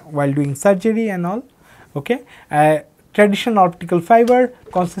while doing surgery and all. Okay. Traditional optical fiber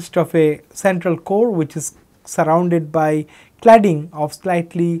consists of a central core which is surrounded by cladding of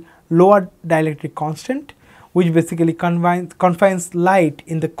slightly lower dielectric constant, which basically confines light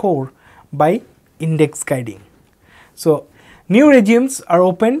in the core by index guiding. So, new regimes are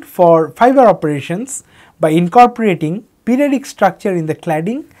opened for fiber operations by incorporating periodic structure in the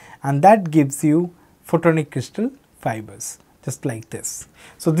cladding, and that gives you photonic crystal fibers, just like this.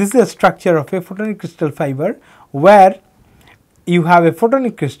 So, this is a structure of a photonic crystal fiber where you have a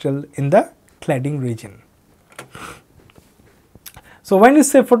photonic crystal in the cladding region. So, when you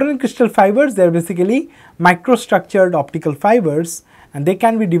say photonic crystal fibers, they are basically microstructured optical fibers, and they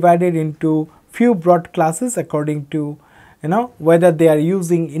can be divided into few broad classes according to whether they are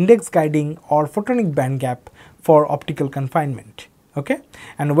using index guiding or photonic band gap for optical confinement, okay,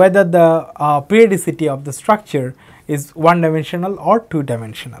 and whether the periodicity of the structure is one dimensional or two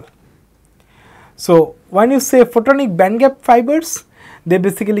dimensional. So, when you say photonic band gap fibers, they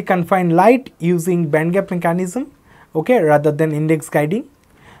basically confine light using band gap mechanism, okay, rather than index guiding.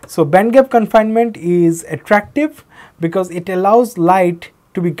 So, band gap confinement is attractive because it allows light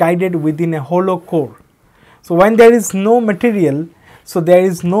to be guided within a hollow core. So, when there is no material, so there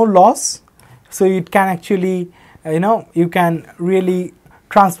is no loss, so it can actually you can really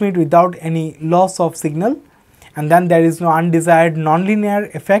transmit without any loss of signal, and then there is no undesired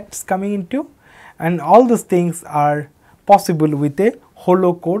nonlinear effects coming into, and all those things are possible with a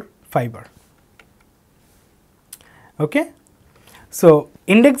hollow core fiber. Okay. So,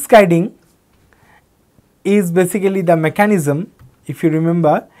 index guiding is basically the mechanism, if you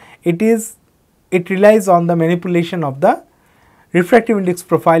remember, it relies on the manipulation of the refractive index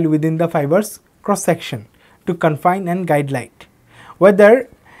profile within the fiber's cross section to confine and guide light. Whether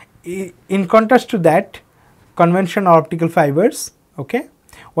in contrast to that, conventional optical fibers, okay,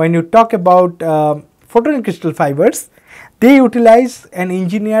 when you talk about photonic crystal fibers, they utilize an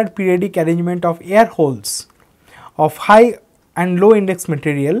engineered periodic arrangement of air holes of high and low index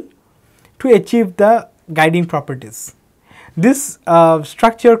material to achieve the guiding properties. This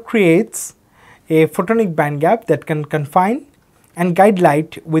structure creates a photonic band gap that can confine and guide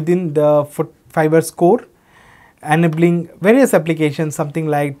light within the fiber's core, enabling various applications, something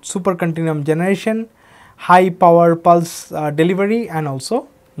like supercontinuum generation, high power pulse delivery, and also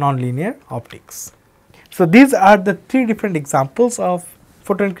nonlinear optics. So, these are the three different examples of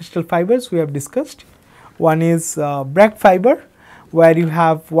photonic crystal fibers we have discussed. One is Bragg fiber, where you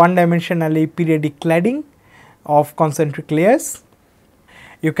have one dimensionally periodic cladding of concentric layers.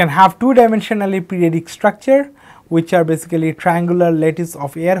 You can have two dimensionally periodic structure, which are basically triangular lattice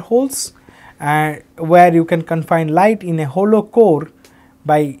of air holes, where you can confine light in a hollow core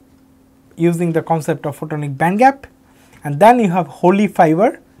by using the concept of photonic band gap. And then you have holy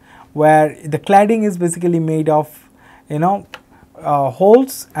fiber, where the cladding is basically made of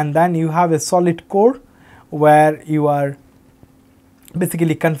holes, and then you have a solid core where you are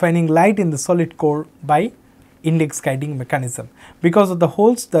basically confining light in the solid core by index guiding mechanism. Because of the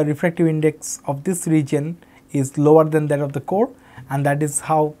holes, the refractive index of this region is lower than that of the core, and that is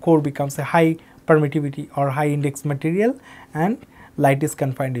how core becomes a high permittivity or high index material, and light is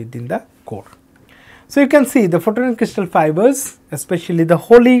confined within the core. So, you can see the photonic crystal fibers, especially the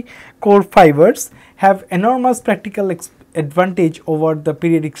holy core fibers, have enormous practical advantage over the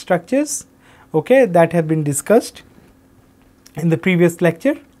periodic structures, okay, that have been discussed in the previous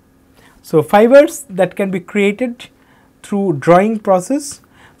lecture. So, fibers that can be created through drawing process.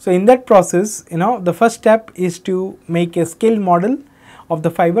 So, in that process, the first step is to make a scale model of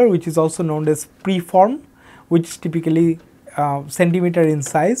the fiber, which is also known as preform, which is typically centimeter in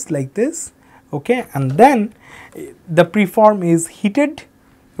size, like this, okay, and then the preform is heated,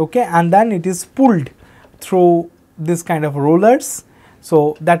 okay, and then it is pulled through this kind of rollers.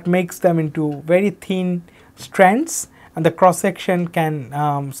 So, that makes them into very thin strands, and the cross section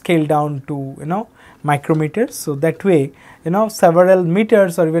can scale down to micrometers. So that way several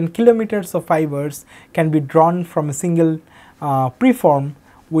meters or even kilometers of fibers can be drawn from a single preform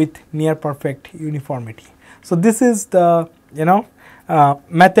with near perfect uniformity. So this is the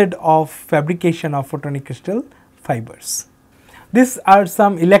method of fabrication of photonic crystal fibers. These are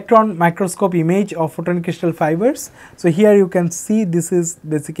some electron microscope image of photonic crystal fibers. So here you can see this is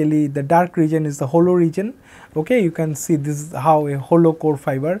basically the dark region is the hollow region. Okay, you can see this is how a hollow core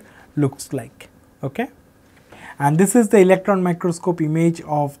fiber looks like. Okay, and this is the electron microscope image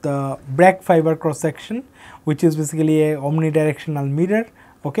of the Bragg fiber cross section, which is basically a omnidirectional mirror.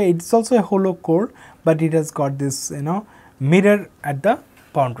 Okay, it's also a hollow core, but it has got this mirror at the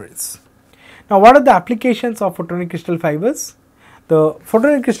boundaries. Now, what are the applications of photonic crystal fibers? The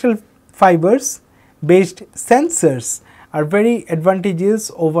photonic crystal fibers based sensors are very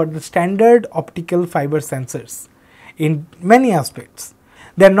advantageous over the standard optical fiber sensors in many aspects.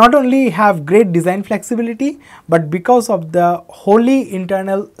 They not only have great design flexibility, but because of the wholly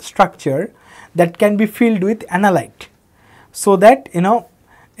internal structure that can be filled with analyte, so that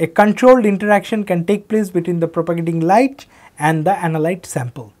a controlled interaction can take place between the propagating light and the analyte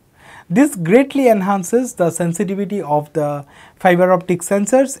sample. This greatly enhances the sensitivity of the fiber optic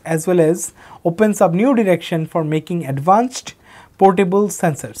sensors as well as opens up new direction for making advanced portable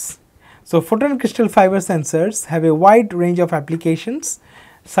sensors. So, photonic crystal fiber sensors have a wide range of applications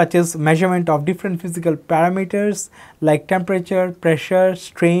such as measurement of different physical parameters like temperature, pressure,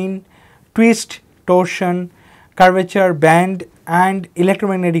 strain, twist, torsion, curvature, band and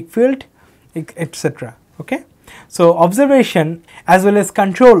electromagnetic field, etc. Okay. So, observation as well as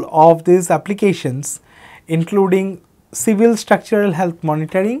control of these applications including civil structural health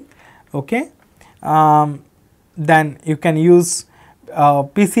monitoring. Okay. Then you can use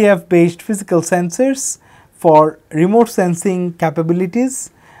PCF based physical sensors for remote sensing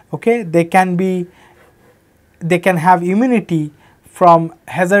capabilities. Okay. They can have immunity from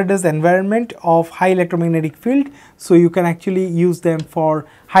hazardous environment of high electromagnetic field. So, you can actually use them for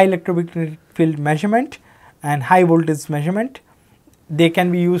high electromagnetic field measurement and high voltage measurement. They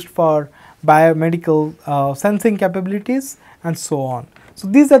can be used for biomedical sensing capabilities and so on. So,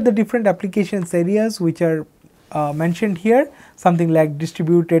 these are the different applications areas which are mentioned here, something like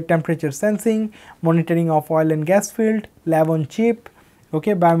distributed temperature sensing, monitoring of oil and gas field, lab on chip,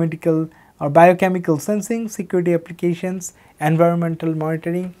 okay, biomedical or biochemical sensing, security applications, environmental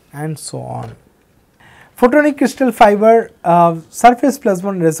monitoring and so on. Photonic crystal fiber surface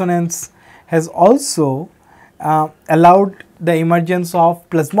plasmon resonance has also allowed the emergence of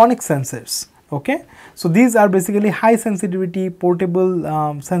plasmonic sensors. Okay. So, these are basically high sensitivity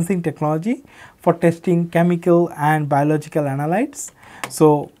portable sensing technology for testing chemical and biological analytes.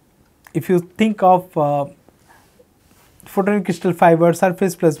 So, if you think of photonic crystal fiber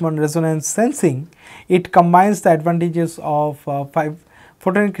surface plasmon resonance sensing, it combines the advantages of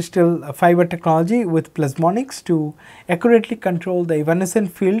photonic crystal fiber technology with plasmonics to accurately control the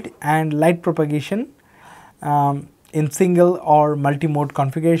evanescent field and light propagation in single or multi-mode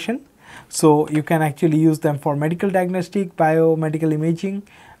configuration. So, you can actually use them for medical diagnostic, biomedical imaging,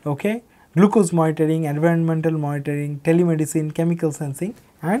 okay, glucose monitoring, environmental monitoring, telemedicine, chemical sensing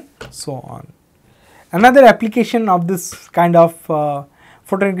and so on. Another application of this kind of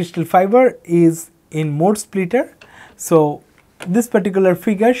photonic crystal fiber is in mode splitter. So, this particular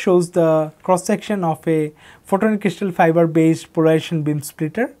figure shows the cross section of a photonic crystal fiber based polarization beam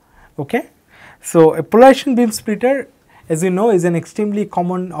splitter. Okay. So, a polarization beam splitter, as you know, is an extremely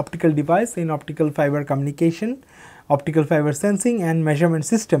common optical device in optical fiber communication, optical fiber sensing and measurement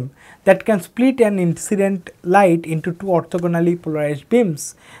system that can split an incident light into two orthogonally polarized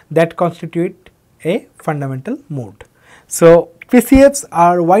beams that constitute a fundamental mode. So, PCFs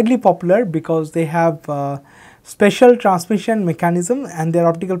are widely popular because they have special transmission mechanism and their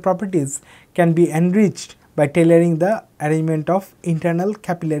optical properties can be enriched by tailoring the arrangement of internal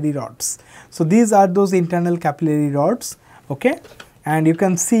capillary rods. So, these are those internal capillary rods, okay, and you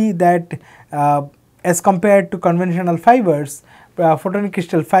can see that as compared to conventional fibers, photonic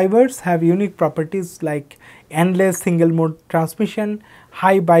crystal fibers have unique properties like endless single mode transmission,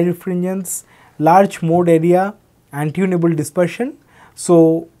 high birefringence, large mode area and tunable dispersion.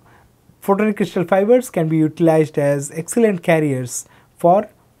 So, photonic crystal fibers can be utilized as excellent carriers for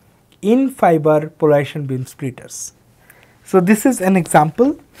in-fiber polarization beam splitters. So, this is an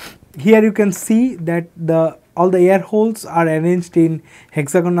example. Here you can see that all the air holes are arranged in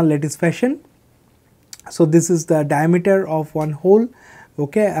hexagonal lattice fashion. So, this is the diameter of one hole,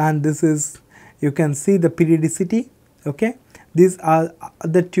 okay, and this is, you can see the periodicity, okay. These are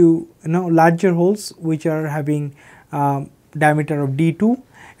the two larger holes which are having diameter of D2,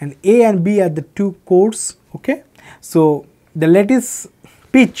 and A and B are the two cores. Okay. So, the lattice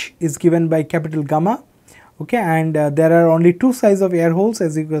pitch is given by capital gamma, okay, and there are only two size of air holes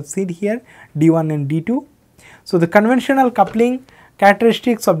as you can see here, D1 and D2. So, the conventional coupling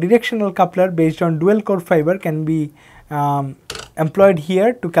characteristics of directional coupler based on dual core fiber can be employed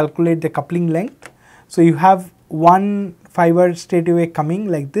here to calculate the coupling length. So, you have one fiber straight away coming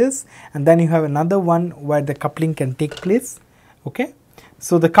like this, and then you have another one where the coupling can take place. Okay.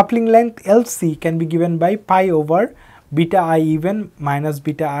 So, the coupling length LC can be given by pi over beta I even minus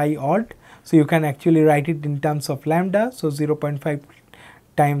beta I odd. So, you can actually write it in terms of lambda. So, 0.5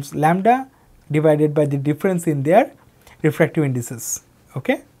 times lambda divided by the difference in their refractive indices.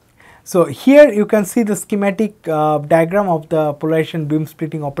 Okay. So, here you can see the schematic diagram of the polarization beam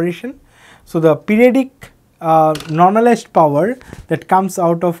splitting operation. So, the periodic normalized power that comes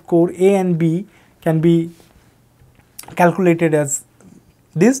out of core A and B can be calculated as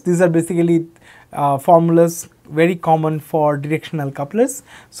this. These are basically formulas very common for directional couplers.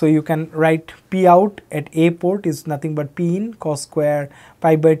 So, you can write P out at A port is nothing but P in cos square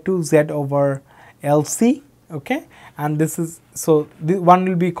pi by 2 Z over L C, okay, and this is, so the one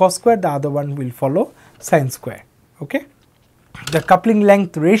will be cos square, the other one will follow sin square. Okay. The coupling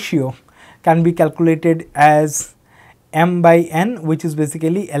length ratio can be calculated as m by n, which is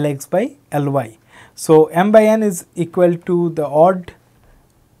basically Lx by Ly. So, m by n is equal to the odd,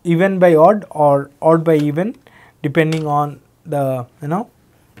 even by odd or odd by even, depending on the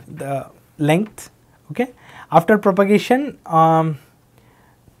the length. Okay. After propagation,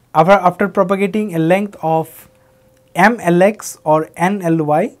 after propagating a length of m Lx or n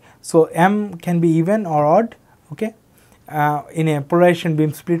Ly, so m can be even or odd. Okay. In a polarization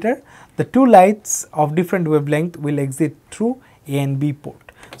beam splitter, the two lights of different wavelength will exit through A and B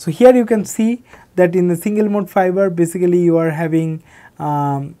port. So, here you can see that in the single mode fiber, basically you are having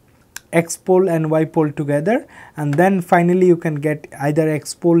X pole and Y pole together, and then finally you can get either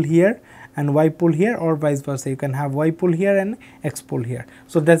X pole here and Y pole here, or vice versa, you can have Y pole here and X pole here.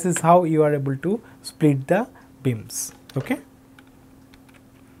 So, this is how you are able to split the beams. Okay.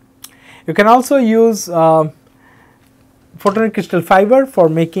 You can also use photonic crystal fiber for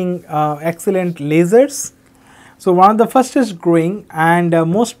making excellent lasers. So, one of the fastest growing and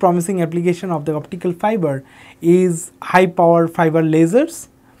most promising application of the optical fiber is high power fiber lasers.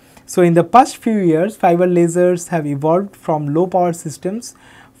 So, in the past few years, fiber lasers have evolved from low power systems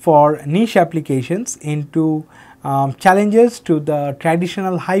for niche applications into challenges to the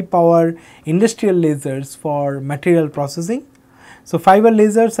traditional high power industrial lasers for material processing. So, fiber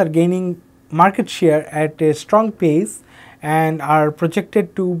lasers are gaining market share at a strong pace and are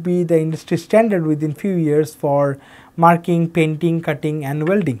projected to be the industry standard within few years for marking, painting, cutting and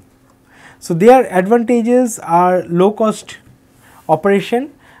welding. So, their advantages are low cost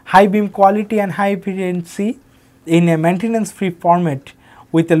operation, high beam quality and high efficiency in a maintenance free format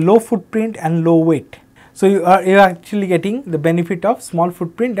with a low footprint and low weight. So, you are actually getting the benefit of small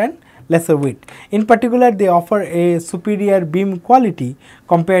footprint and lesser weight. In particular, they offer a superior beam quality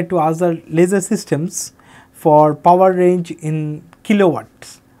compared to other laser systems for power range in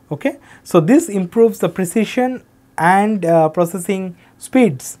kilowatts. Okay. So, this improves the precision and processing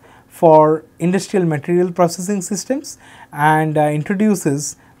speeds for industrial material processing systems and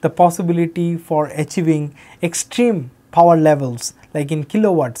introduces the possibility for achieving extreme power levels like in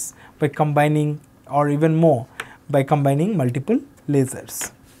kilowatts by combining, or even more by combining multiple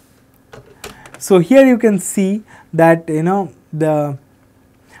lasers. So, here you can see that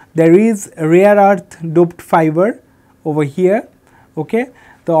there is a rare earth doped fiber over here. Okay.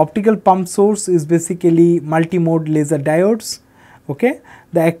 The optical pump source is basically multi-mode laser diodes. Okay.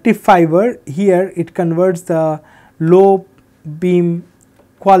 The active fiber here, it converts the low beam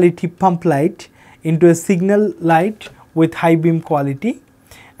quality pump light into a signal light with high beam quality,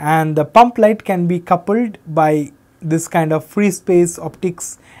 and the pump light can be coupled by this kind of free space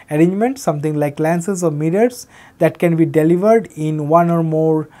optics arrangement, something like lenses or mirrors that can be delivered in one or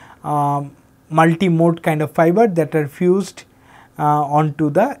more multi-mode kind of fiber that are fused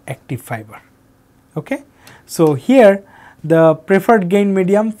onto the active fiber. Okay. So, here the preferred gain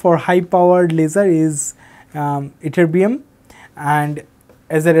medium for high powered laser is ytterbium, and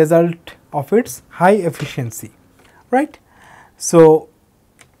as a result of its high efficiency, right. So,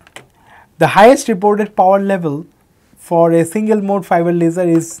 the highest reported power level for a single mode fiber laser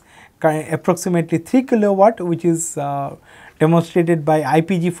is approximately 3 kilowatt, which is demonstrated by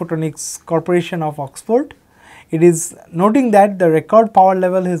IPG Photonics Corporation of Oxford. It is noting that the record power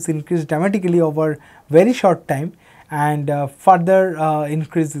level has increased dramatically over very short time, and further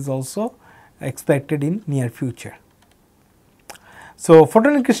increase is also expected in near future. So,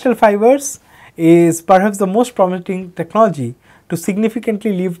 photonic crystal fibers is perhaps the most promising technology to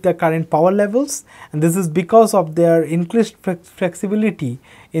significantly lift the current power levels, and this is because of their increased flexibility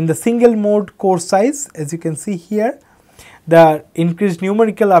in the single mode core size. As you can see here, the increased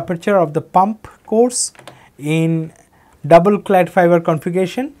numerical aperture of the pump cores in double clad fiber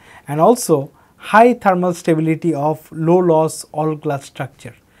configuration, and also high thermal stability of low loss all glass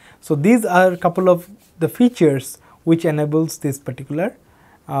structure. So, these are a couple of the features which enables this particular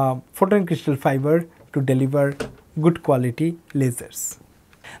photonic crystal fiber to deliver good quality lasers.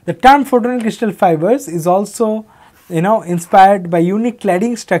 The term photonic crystal fibers is also inspired by unique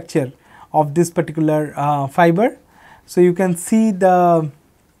cladding structure of this particular fiber. So, you can see the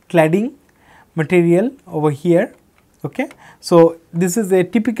cladding material over here. Okay. So, this is a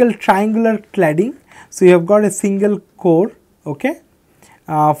typical triangular cladding. So, you have got a single core, okay,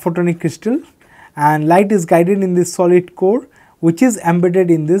 photonic crystal, and light is guided in this solid core, which is embedded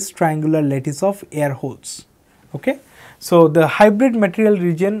in this triangular lattice of air holes. Okay. So, the hybrid material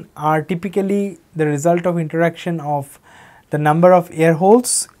region are typically the result of interaction of the number of air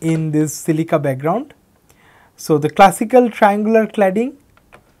holes in this silica background. So, the classical triangular cladding,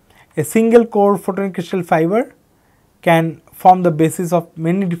 a single core photonic crystal fiber can form the basis of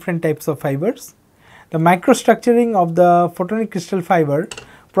many different types of fibers. The microstructuring of the photonic crystal fiber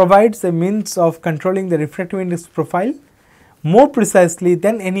provides a means of controlling the refractive index profile more precisely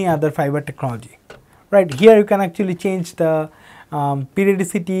than any other fiber technology. Right here, you can actually change the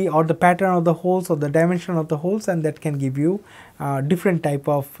periodicity or the pattern of the holes or the dimension of the holes, and that can give you different type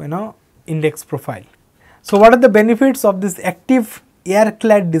of index profile. So, what are the benefits of this active air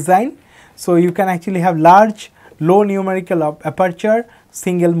clad design? So, you can actually have large low numerical aperture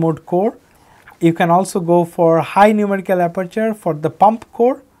single mode core. You can also go for high numerical aperture for the pump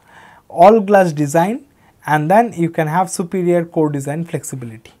core, all glass design, and then you can have superior core design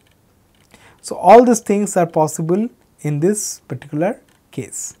flexibility. So, all these things are possible in this particular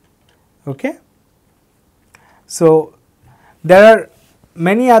case. Okay. So, there are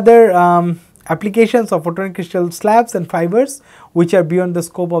many other applications of photonic crystal slabs and fibers which are beyond the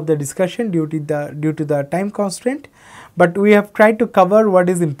scope of the discussion due to the time constraint, but we have tried to cover what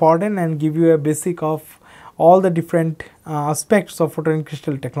is important and give you a basic of all the different aspects of photonic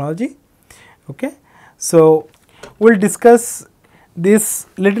crystal technology. Okay. So, we will discuss this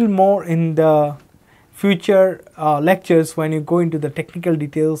little more in the future lectures when you go into the technical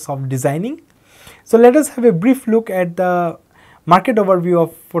details of designing. So, let us have a brief look at the market overview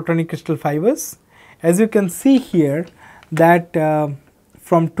of photonic crystal fibers. As you can see here that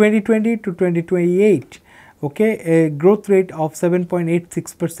from 2020 to 2028, okay, a growth rate of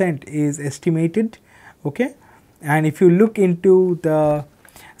 7.86% is estimated. Okay. And if you look into the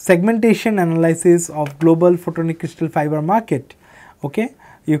segmentation analysis of global photonic crystal fiber market, okay,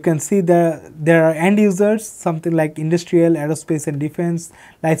 you can see that there are end users something like industrial, aerospace and defense,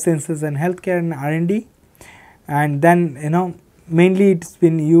 life sciences and healthcare and R&D, and then mainly it has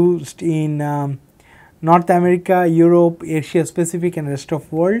been used in North America, Europe, Asia Pacific and rest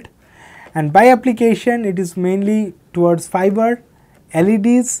of world, and by application it is mainly towards fiber,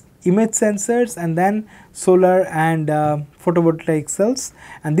 LEDs, image sensors, and then solar and photovoltaic cells,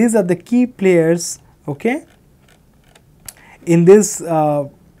 and these are the key players, okay, in this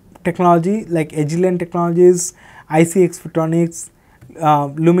technology like Agilent Technologies, ICX Photonics,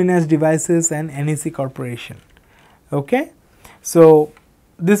 Luminous Devices and NEC Corporation. Okay. So,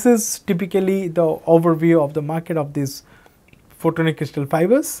 this is typically the overview of the market of these photonic crystal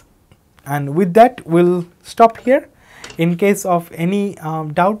fibers, and with that we will stop here. In case of any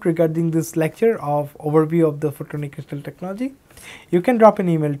doubt regarding this lecture of overview of the photonic crystal technology, you can drop an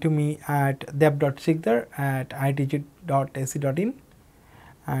email to me at deb.sikdar@iitj.ac.in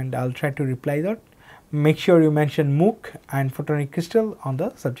and I will try to reply that. Make sure you mention MOOC and photonic crystal on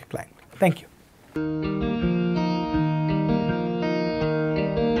the subject line. Thank you.